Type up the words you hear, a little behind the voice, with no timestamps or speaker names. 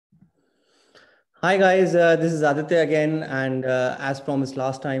Hi guys, this is Aditya again, and as promised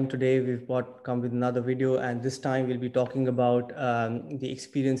last time, today come with another video, and this time we'll be talking about the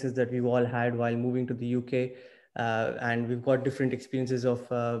experiences that we've all had while moving to the UK, and we've got different experiences of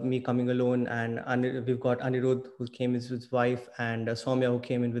me coming alone, and we've got Anirudh who came with his wife, and Soumya who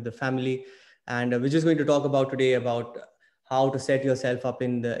came in with the family, and we're just going to talk about today about how to set yourself up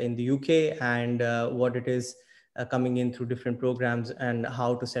in the UK and what it is coming in through different programs and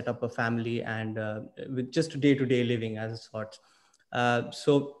how to set up a family and with just day-to-day living as a sort.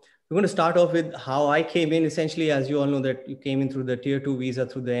 So we're going to start off with how I came in. Essentially, as you all know, that you came in through the tier 2 visa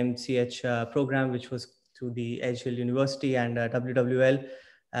through the MCH program, which was through the Edge Hill University and WWL.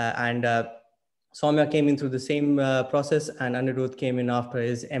 And Soumya came in through the same process, and Anirudh came in after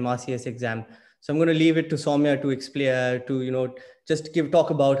his MRCS exam. So I'm going to leave it to Soumya to explain, just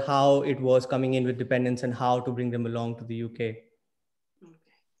talk about how it was coming in with dependents and how to bring them along to the UK.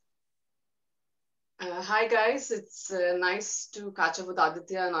 Hi guys, it's nice to catch up with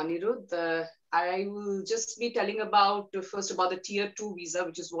Aditya and Anirudh. I will just be telling about first about the tier 2 visa,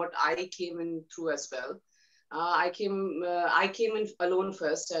 which is what I came in through as well. I came in alone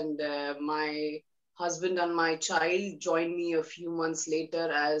first, and my husband and my child joined me a few months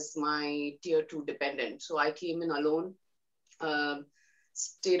later as my tier 2 dependent. So I came in alone,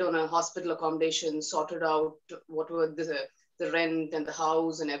 stayed on a hospital accommodation, sorted out what were the rent and the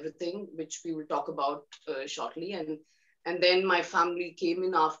house and everything, which we will talk about shortly. And then my family came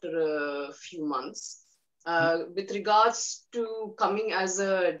in after a few months. With regards to coming as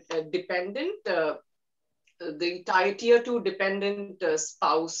a dependent, the tier 2 dependent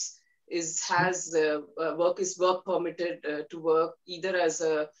spouse has work permitted to work either as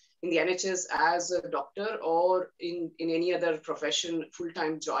a in the NHS as a doctor or in any other profession,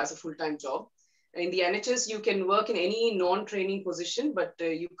 full-time job, as a full-time job. In the NHS, you can work in any non-training position, but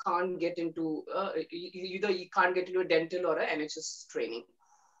you can't get into either you can't get into a dental or a NHS training.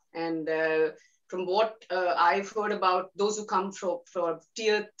 And from what I've heard about those who come for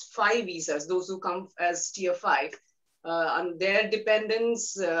tier 5 visas, those who come as tier 5, and their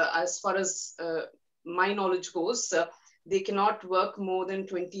dependents, as far as my knowledge goes, they cannot work more than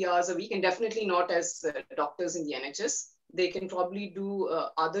 20 hours a week, and definitely not as doctors in the NHS. They can probably do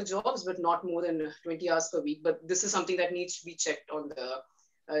other jobs, but not more than 20 hours per week. But this is something that needs to be checked on the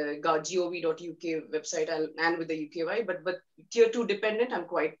gov.uk website and with the UKY. But tier 2 dependent, I'm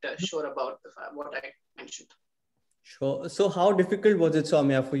quite sure about what I mentioned. Sure. So how difficult was it,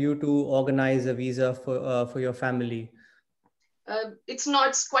 Soumya, for you to organize a visa for your family? It's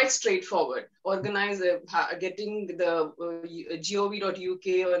quite straightforward. Getting the gov.uk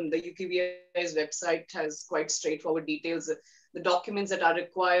on the UKVI's website has quite straightforward details. The documents that are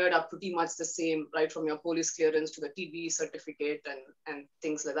required are pretty much the same, right from your police clearance to the TB certificate and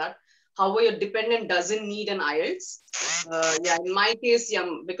things like that. However, your dependent doesn't need an IELTS. In my case,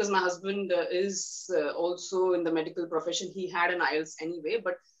 because my husband is also in the medical profession, he had an IELTS anyway,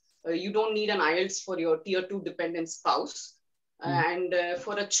 but you don't need an IELTS for your tier 2 dependent spouse. And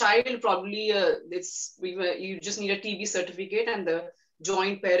for a child, probably you just need a TB certificate, and the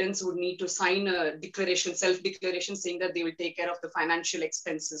joint parents would need to sign a declaration, self-declaration, saying that they will take care of the financial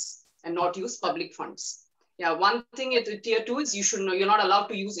expenses and not use public funds. Yeah, one thing at tier 2 is you're not allowed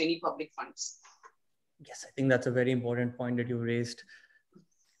to use any public funds. Yes, I think that's a very important point that you raised.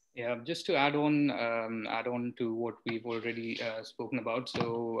 Yeah, just to add on to what we've already spoken about.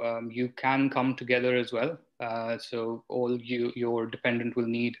 So you can come together as well. So all your dependent will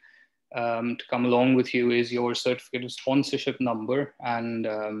need to come along with you is your certificate of sponsorship number, and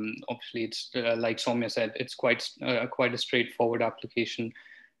obviously it's like Soumya said, it's quite a straightforward application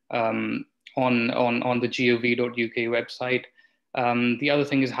on the gov.uk website. The other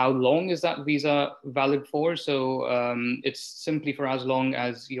thing is, how long is that visa valid for? So it's simply for as long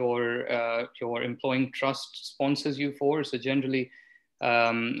as your employing trust sponsors you for. So generally,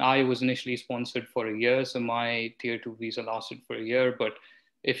 I was initially sponsored for a year, so my tier 2 visa lasted for a year. But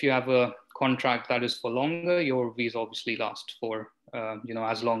if you have a contract that is for longer, your visa obviously lasts for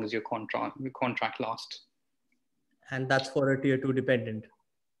as long as your contract lasts. And that's for a tier 2 dependent.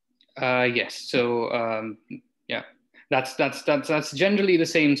 Yes. So yeah. That's generally the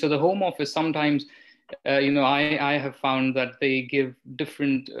same. So the Home Office sometimes, I have found that they give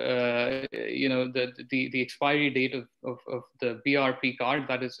different, the expiry date of the BRP card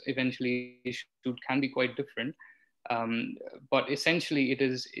that is eventually issued can be quite different. But essentially, it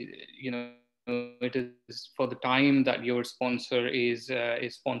is for the time that your sponsor is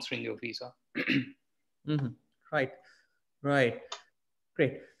sponsoring your visa. Mm-hmm. Right.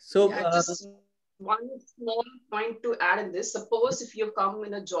 Great. So. one small point to add in this. Suppose if you've come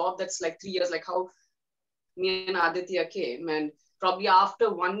in a job that's like 3 years, like how me and Aditya came, and probably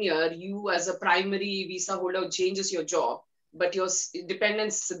after 1 year, you as a primary visa holder changes your job, but your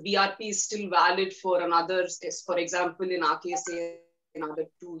dependence BRP is still valid for another, for example, in our case, say another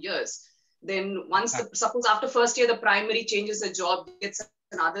 2 years. Then once suppose after first year, the primary changes the job, gets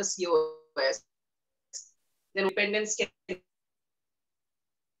another COS, then dependence can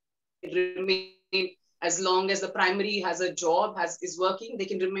remain as long as the primary has a job, is working, they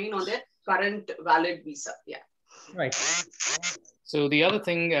can remain on their current valid visa. Yeah. Right. So the other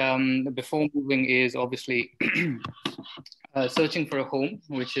thing before moving is obviously searching for a home,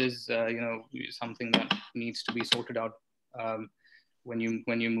 which is something that needs to be sorted out when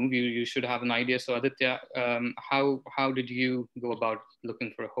you move. You should have an idea. So Aditya, how did you go about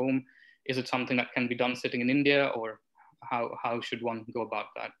looking for a home? Is it something that can be done sitting in India, or how should one go about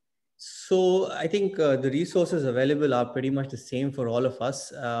that? So I think the resources available are pretty much the same for all of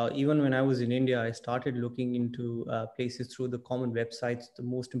us. Even when I was in India, I started looking into places through the common websites, the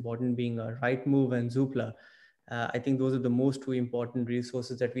most important being Rightmove and Zoopla. I think those are the most two important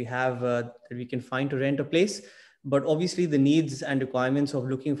resources that we have that we can find to rent a place. But obviously the needs and requirements of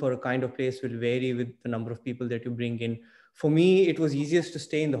looking for a kind of place will vary with the number of people that you bring in. For me, it was easiest to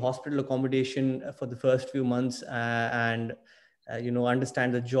stay in the hospital accommodation for the first few months and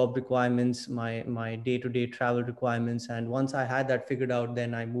understand the job requirements, my day-to-day travel requirements. And once I had that figured out,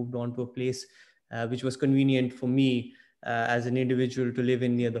 then I moved on to a place which was convenient for me as an individual to live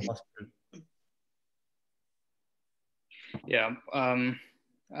in near the hospital. Yeah.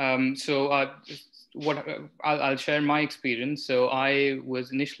 So I'll share my experience. So I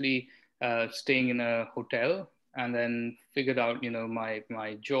was initially staying in a hotel, and then figured out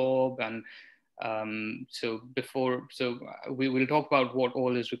my job. And so we will talk about what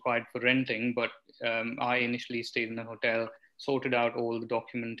all is required for renting, but I initially stayed in a hotel, sorted out all the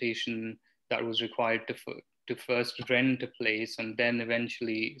documentation that was required to first rent a place, and then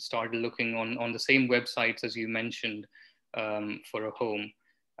eventually started looking on the same websites as you mentioned for a home.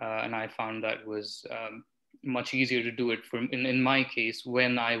 And I found that was much easier to do it in my case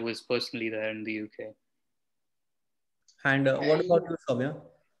when I was personally there in the UK. And what about you, Soumya?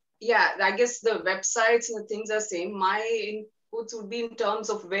 Yeah, I guess the websites and the things are same. My inputs would be in terms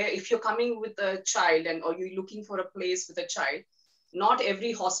of where, if you're coming with a child or you're looking for a place with a child, not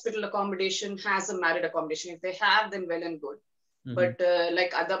every hospital accommodation has a married accommodation. If they have, then well and good. Mm-hmm.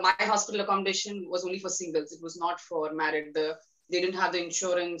 But my hospital accommodation was only for singles. It was not for married. They didn't have the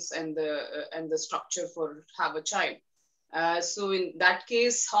insurance and the structure for have a child. So in that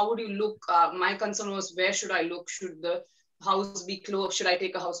case, how would you look? My concern was, where should I look? Should the house be close? Should I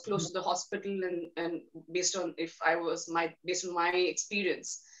take a house close to the hospital? And based on my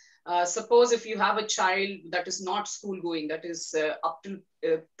experience, suppose if you have a child that is not school going, that is up to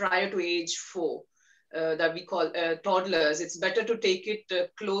prior to age 4, that we call toddlers, it's better to take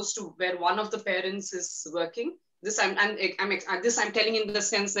it close to where one of the parents is working. This I'm telling in the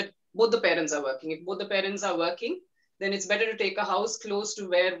sense that both the parents are working. If both the parents are working, then it's better to take a house close to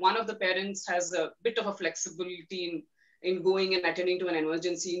where one of the parents has a bit of a flexibility in going and attending to an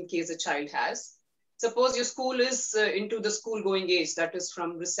emergency in case a child has. Suppose your school is into the school going age, that is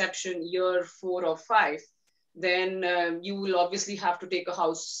from reception year 4 or 5, then you will obviously have to take a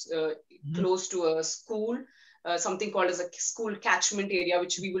house close to a school, something called as a school catchment area,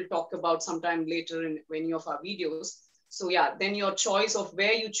 which we will talk about sometime later in any of our videos. So yeah, then your choice of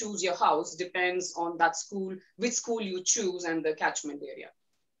where you choose your house depends on that school, which school you choose and the catchment area.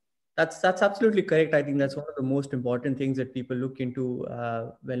 That's absolutely correct. I think that's one of the most important things that people look into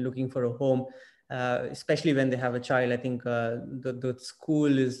when looking for a home, especially when they have a child. I think the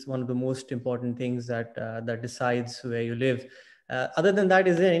school is one of the most important things that decides where you live. Other than that,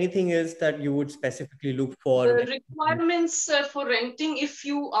 is there anything else that you would specifically look for? The requirements for renting, if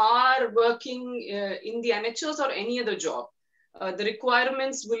you are working in the NHS or any other job, the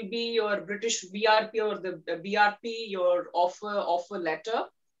requirements will be your British BRP or the BRP, your offer letter.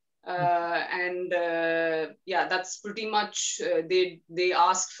 Yeah, that's pretty much they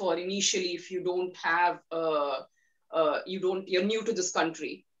ask for initially if you don't have you're new to this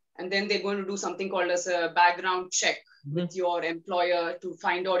country, and then they're going to do something called as a background check with your employer to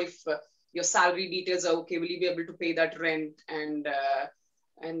find out if your salary details are okay. Will you be able to pay that rent? And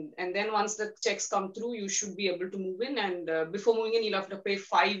then once the checks come through, you should be able to move in. And before moving in, you'll have to pay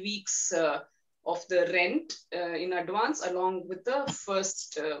 5 weeks of the rent in advance, along with the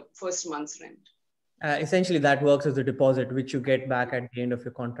first month's rent. Essentially, that works as a deposit, which you get back at the end of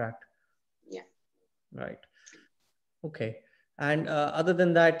your contract. Yeah. Right. Okay. And other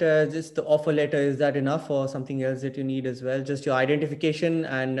than that, just the offer letter, is that enough or something else that you need as well? Just your identification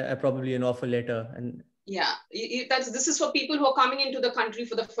and probably an offer letter. And yeah, this is for people who are coming into the country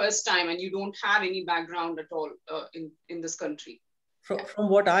for the first time and you don't have any background at all in this country. From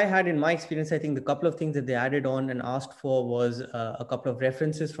what I had in my experience, I think the couple of things that they added on and asked for was a couple of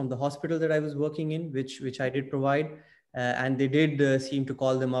references from the hospital that I was working in, which I did provide. And they did seem to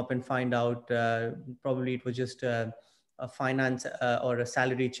call them up and find out, probably it was just a finance or a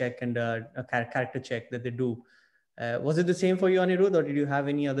salary check and a character check that they do. Was it the same for you, Anirudh, or did you have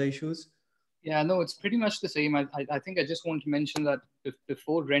any other issues? Yeah, no, it's pretty much the same. I think I just want to mention that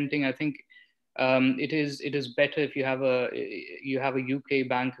before renting, I think it is better if you have a UK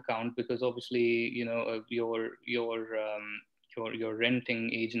bank account, because obviously, you know, your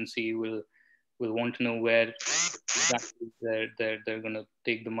renting agency will want to know where exactly they're going to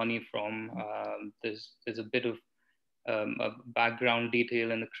take the money from. There's a bit of a background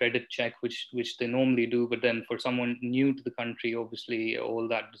detail and a credit check, which they normally do, but then for someone new to the country, obviously all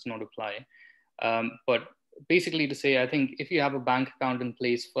that does not apply. But basically to say, I think if you have a bank account in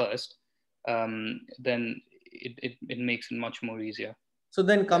place first, then it makes it much more easier. So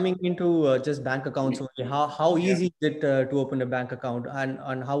then coming into just bank accounts only, how easy is it to open a bank account,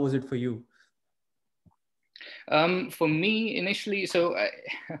 and how was it for you? For me initially, so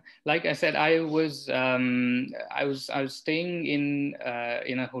like I said, I was staying in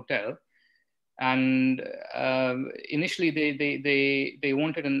a hotel, and initially they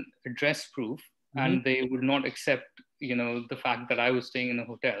wanted an address proof, and they would not accept, you know, the fact that I was staying in a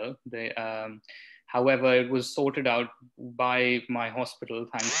hotel. However, it was sorted out by my hospital,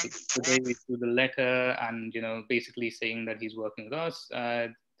 thanks to the letter, and, you know, basically saying that he's working with us.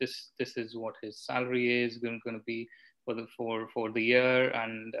 This is what his salary is going to be for the year,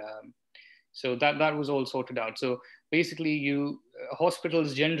 and so that was all sorted out. So basically,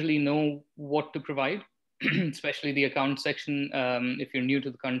 hospitals generally know what to provide, especially the account section. If you're new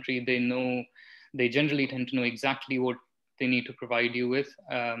to the country, they generally tend to know exactly what they need to provide you with,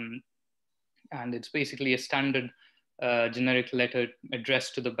 and it's basically a standard generic letter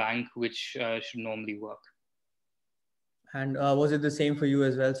addressed to the bank, which should normally work. And was it the same for you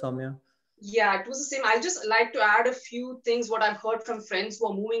as well, Soumya? Yeah, it was the same. I'd just like to add a few things what I've heard from friends who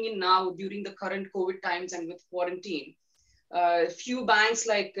are moving in now during the current COVID times and with quarantine. Few banks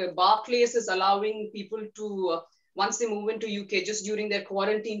like Barclays is allowing people to, once they move into UK, just during their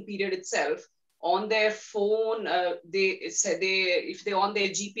quarantine period itself, on their phone, if they're on their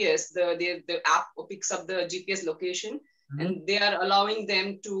GPS, the app picks up the GPS location, and they are allowing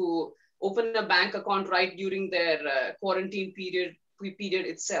them to open a bank account right during their quarantine period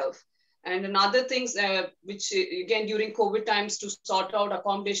itself. And another things, which again during COVID times, to sort out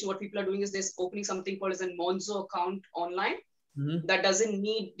accommodation, what people are doing is they're opening something called as a Monzo account online. That doesn't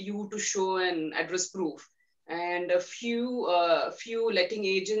need you to show an address proof. And a few letting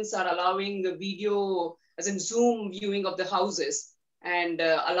agents are allowing the video, as in Zoom viewing of the houses. And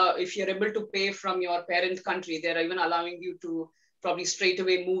if you're able to pay from your parent country, they're even allowing you to probably straight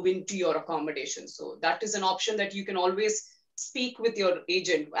away move into your accommodation. So that is an option that you can always speak with your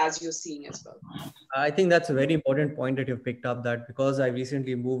agent as you're seeing as well. I think that's a very important point that you've picked up, that because I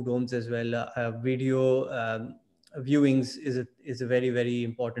recently moved homes as well, video viewings is a very, very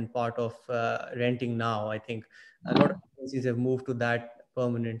important part of renting now. I think a lot of agencies have moved to that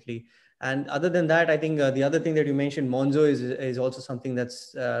permanently. And other than that, I think the other thing that you mentioned, Monzo, is also something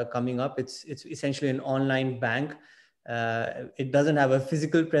that's coming up. It's essentially an online bank. It doesn't have a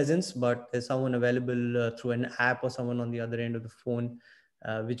physical presence, but there's someone available through an app or someone on the other end of the phone,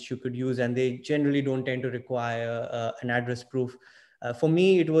 which you could use. And they generally don't tend to require an address proof. For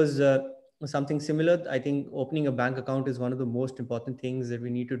me, it was something similar. I think opening a bank account is one of the most important things that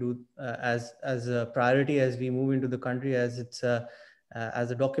we need to do as a priority as we move into the country, as it's as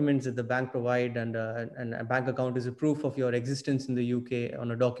the documents that the bank provide, and a bank account is a proof of your existence in the UK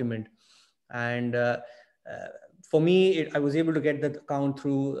on a document. And for me, I was able to get that account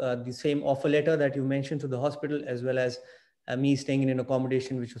through the same offer letter that you mentioned to the hospital, as well as me staying in an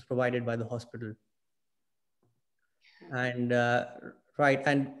accommodation which was provided by the hospital. And right,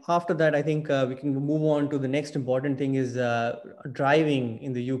 and after that, I think we can move on to the next important thing, is driving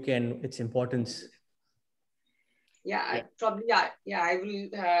in the UK and its importance. I will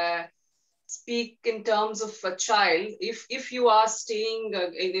speak in terms of a child. If you are staying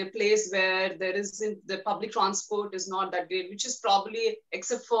in a place where there isn't, the public transport is not that great, which is probably,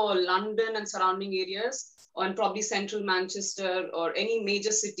 except for London and surrounding areas, and probably central Manchester or any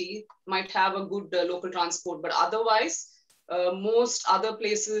major city might have a good local transport, but otherwise most other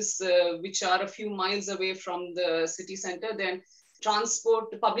places which are a few miles away from the city center, then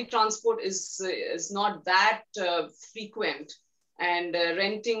public transport is not that frequent. And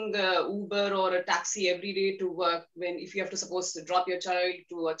renting the Uber or a taxi every day to work, if you have to suppose to drop your child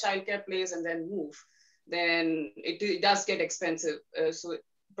to a childcare place and then move, then it does get expensive. So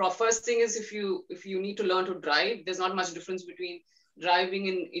first thing is, if you need to learn to drive, there's not much difference between driving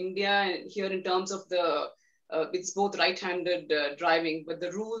in India and here in terms of the it's both right-handed driving, but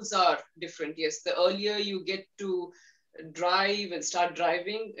the rules are different. Yes, the earlier you get to drive and start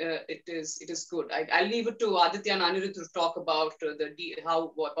driving, it is good. I'll leave it to Aditya and Anirudh to talk about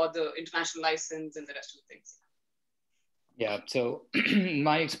about the international license and the rest of the things. Yeah. So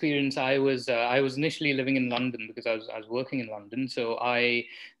my experience, I was initially living in London because I was working in London. So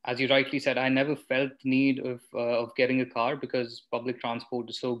as you rightly said, I never felt the need of getting a car because public transport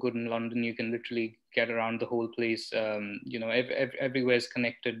is so good in London. You can literally get around the whole place. Everywhere is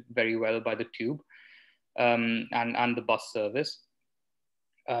connected very well by the tube and the bus service.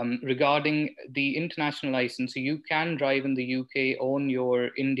 Regarding the international license, so you can drive in the UK on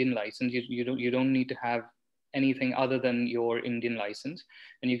your Indian license. You don't need to have anything other than your Indian license,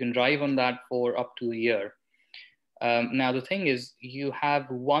 and you can drive on that for up to a year. Now the thing is, you have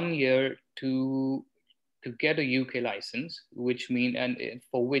 1 year to get a UK license,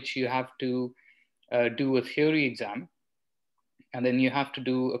 for which you have to do a theory exam, and then you have to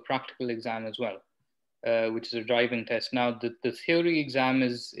do a practical exam as well, which is a driving test. Now the theory exam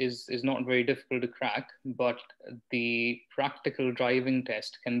is not very difficult to crack, but the practical driving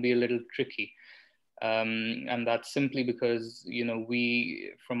test can be a little tricky. And that's simply because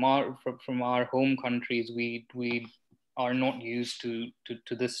we from our home countries we are not used to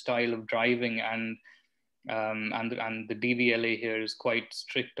this style of driving, and the DVLA here is quite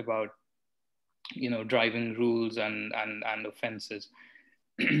strict about driving rules and offenses.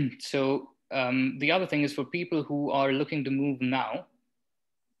 So the other thing is, for people who are looking to move now,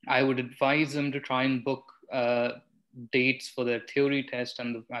 I would advise them to try and book dates for their theory test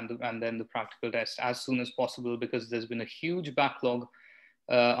and then the practical test as soon as possible, because there's been a huge backlog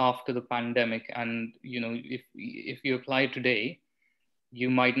after the pandemic, and if you apply today, you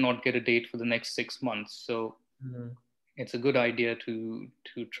might not get a date for the next 6 months. So it's a good idea to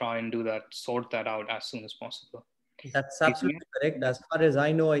try and sort that out as soon as possible. That's absolutely correct. As far as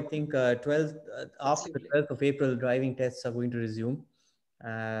I know, I think after the 12th of April, driving tests are going to resume.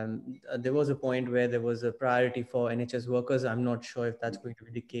 There was a point where there was a priority for NHS workers. I'm not sure if that's going to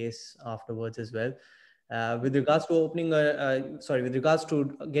be the case afterwards as well. With regards to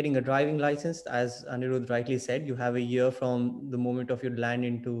getting a driving license, as Anirudh rightly said, you have a year from the moment of your land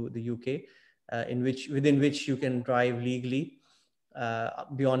into the UK, within which you can drive legally.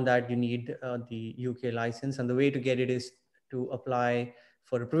 Beyond that, you need the UK license, and the way to get it is to apply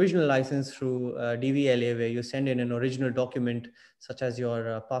for a provisional license through DVLA, where you send in an original document such as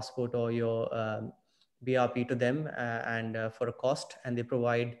your passport or your BRP to them, and for a cost, and they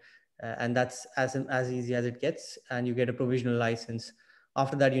provide, and that's as easy as it gets, and you get a provisional license.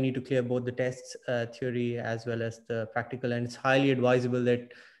 After that, you need to clear both the tests, theory as well as the practical, and it's highly advisable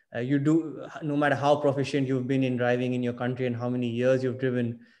that you do, no matter how proficient you've been in driving in your country and how many years you've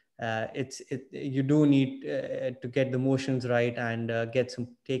driven, you do need to get the motions right and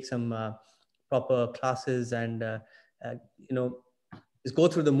take some proper classes, and just go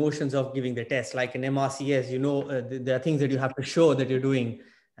through the motions of giving the test. Like an MRCS, there are things that you have to show that you're doing,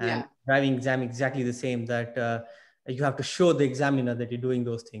 and driving exam exactly the same, that you have to show the examiner that you're doing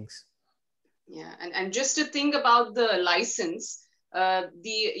those things. Yeah, and just to think about the license,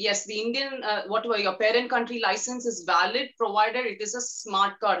 the Indian, your parent country license is valid provided it is a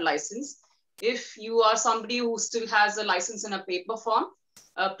smart card license. If you are somebody who still has a license in a paper form,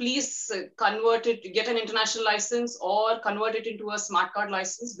 please convert it, get an international license or convert it into a smart card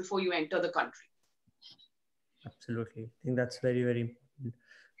license before you enter the country. Absolutely. I think that's very, very important.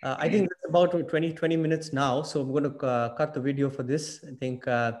 I think it's about 20 minutes now. So I'm going to cut the video for this. I think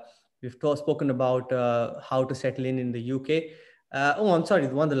we've spoken about how to settle in the UK. I'm sorry.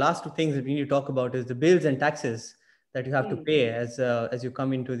 One of the last two things that we need to talk about is the bills and taxes that you have to pay as you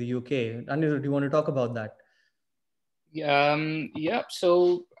come into the UK. Anirudh, do you want to talk about that? Yeah.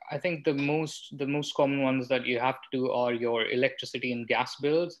 So I think the most common ones that you have to do are your electricity and gas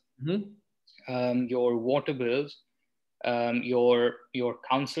bills, your water bills, your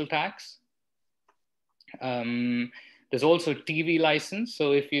council tax. There's also TV license.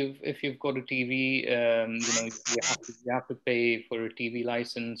 So if you've got a TV, you have to pay for a TV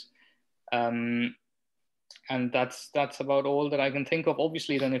license. And that's about all that I can think of.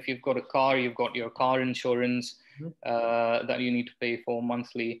 Obviously, then if you've got a car, you've got your car insurance that you need to pay for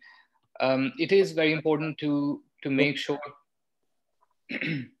monthly. It is very important to make sure.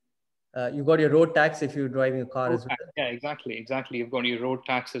 You got your road tax if you're driving a car as well. Yeah, exactly. You've got your road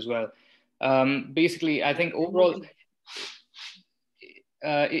tax as well. Basically, I think overall,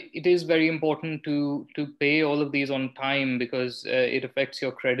 it is very important to pay all of these on time, because it affects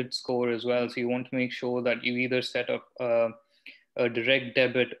your credit score as well. So you want to make sure that you either set up a direct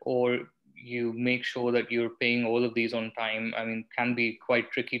debit, or you make sure that you're paying all of these on time. I mean, it can be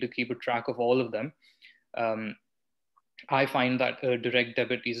quite tricky to keep a track of all of them. I find that a direct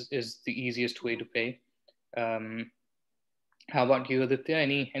debit is the easiest way to pay. How about you, Aditya?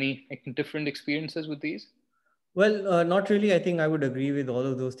 Any different experiences with these? Well, not really. I think I would agree with all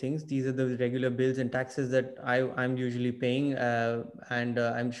of those things. These are the regular bills and taxes that I'm usually paying. And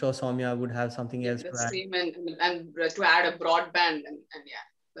I'm sure Soumya would have something else to add. Same, and to add a broadband, and yeah,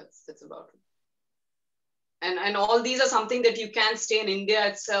 that's about it. And all these are something that you can stay in India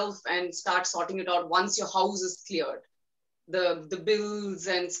itself and start sorting it out once your house is cleared. The bills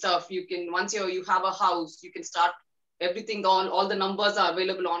and stuff, you can, once you have a house, you can start everything on, all the numbers are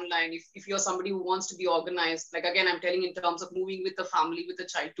available online. If you're somebody who wants to be organized, like again, I'm telling in terms of moving with the family, with the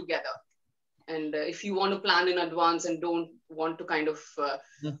child together. And if you want to plan in advance and don't want to kind of,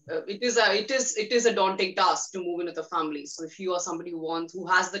 it is a daunting task to move in with a family. So if you are somebody who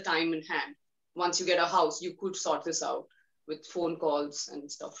has the time in hand, once you get a house, you could sort this out with phone calls and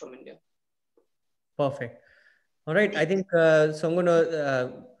stuff from India. Perfect. All right. I think, so I'm going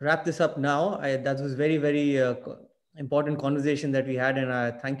to wrap this up now. That was very, very important conversation that we had.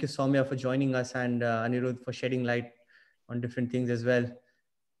 And thank you, Soumya, for joining us, and Anirudh for shedding light on different things as well.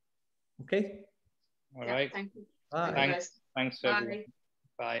 Okay. All right. Thank you. Bye. Thanks. Bye.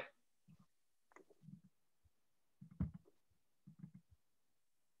 Bye.